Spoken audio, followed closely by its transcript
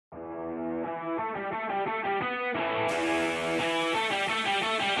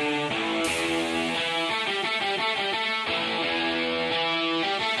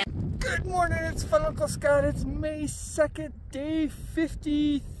Good morning, it's Fun Uncle Scott. It's May 2nd, day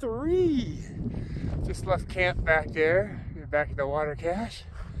 53. Just left camp back there. We're back at the water cache.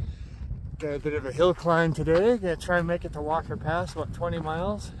 Got a bit of a hill climb today. Gonna try and make it to Walker Pass, about 20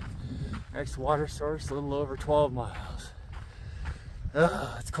 miles. Next water source, a little over 12 miles.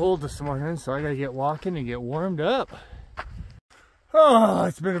 It's cold this morning, so I gotta get walking and get warmed up. Oh,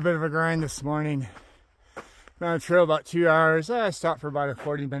 it's been a bit of a grind this morning. Been on the trail about 2 hours. I stopped for about a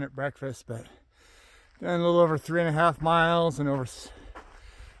 40-minute breakfast, but done a little over 3.5 miles and over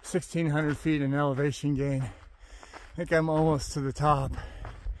 1,600 feet in elevation gain. I think I'm almost to the top.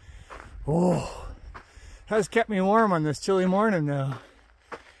 Oh, has kept me warm on this chilly morning though.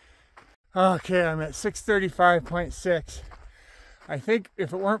 Okay, I'm at 635.6. I think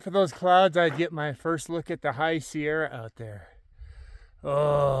if it weren't for those clouds, I'd get my first look at the High Sierra out there.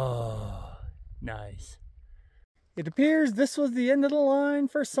 Oh, nice. It appears this was the end of the line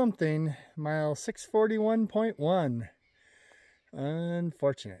for something. Mile 641.1.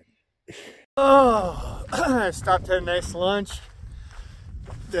 Unfortunate. Oh, I stopped at a nice lunch.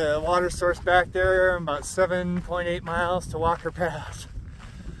 The water source back there, about 7.8 miles to Walker Pass.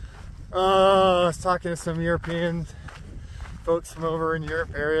 Oh, I was talking to some European folks from over in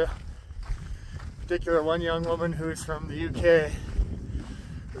Europe area. In particular, one young woman who's from the UK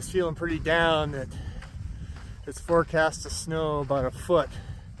was feeling pretty down that it's forecast to snow about a foot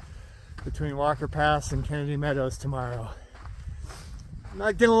between Walker Pass and Kennedy Meadows tomorrow. I'm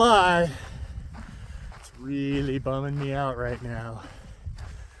not gonna lie, it's really bumming me out right now.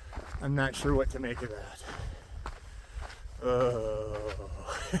 I'm not sure what to make of that. Oh,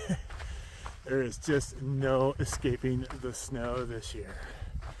 there is just no escaping the snow this year.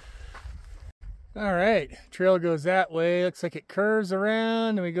 All right, trail goes that way. Looks like it curves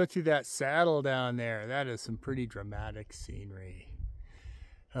around and we go through that saddle down there. That is some pretty dramatic scenery.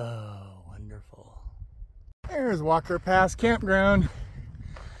 Oh, wonderful. There's Walker Pass Campground.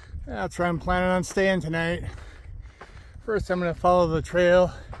 That's where I'm planning on staying tonight. First, I'm gonna follow the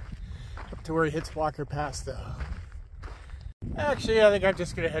trail up to where it hits Walker Pass though. Actually, I think I'm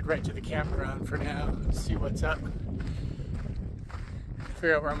just gonna head right to the campground for now. See what's up.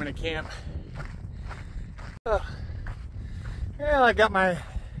 Figure out where I'm gonna camp. Well, I got my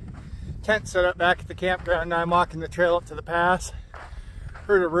tent set up back at the campground. Now I'm walking the trail up to the pass.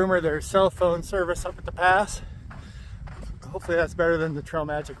 Heard a rumor there's cell phone service up at the pass. Hopefully that's better than the Trail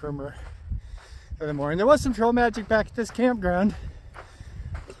Magic rumor of the morning. There was some Trail Magic back at this campground.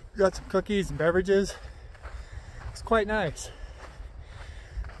 Got some cookies and beverages. It's quite nice.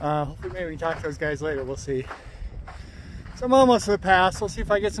 Hopefully maybe we can talk to those guys later. We'll see. So I'm almost to the pass. We'll see if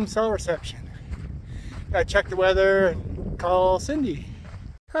I get some cell reception. Gotta check the weather and call Cindy.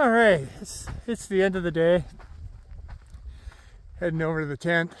 All right, it's the end of the day. Heading over to the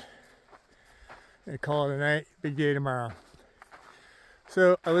tent and call it a night. Big day tomorrow.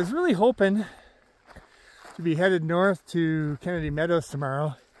 So I was really hoping to be headed north to Kennedy Meadows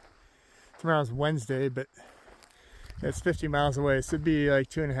tomorrow. Tomorrow's Wednesday, but it's 50 miles away, so it'd be like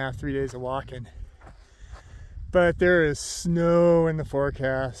 2.5, 3 days of walking. But there is snow in the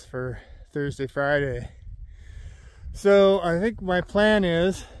forecast for Thursday, Friday. So I think my plan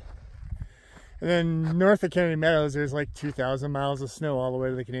is, and then north of Kennedy Meadows, there's like 2,000 miles of snow all the way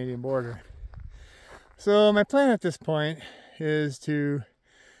to the Canadian border. So my plan at this point is to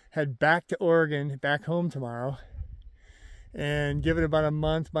head back to Oregon, back home tomorrow, and give it about a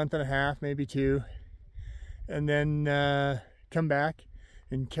month, month and a half, maybe 2, and then come back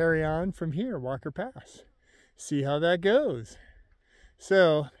and carry on from here, Walker Pass. See how that goes.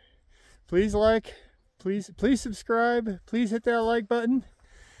 So please like, please subscribe, please hit that like button,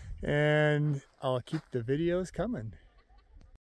 and I'll keep the videos coming.